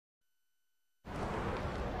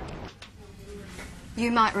You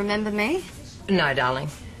might remember me. No, darling.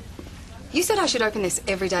 You said I should open this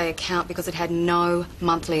everyday account because it had no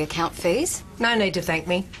monthly account fees. No need to thank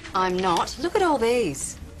me. I'm not. Look at all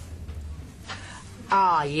these.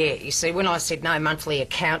 Ah, yeah, you see, when I said no monthly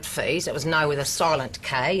account fees, it was no with a silent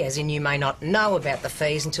K, as in you may not know about the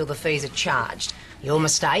fees until the fees are charged. Your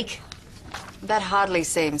mistake. That hardly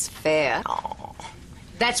seems fair. Oh,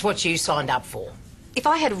 that's what you signed up for. If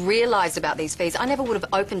I had realised about these fees, I never would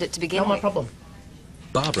have opened it to begin Not with. my problem.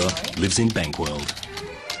 Barbara lives in Bank World.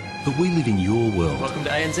 But we live in your world. Welcome to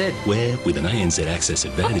ANZ. Where, with an ANZ Access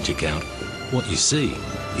Advantage account, what you see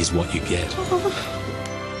is what you get.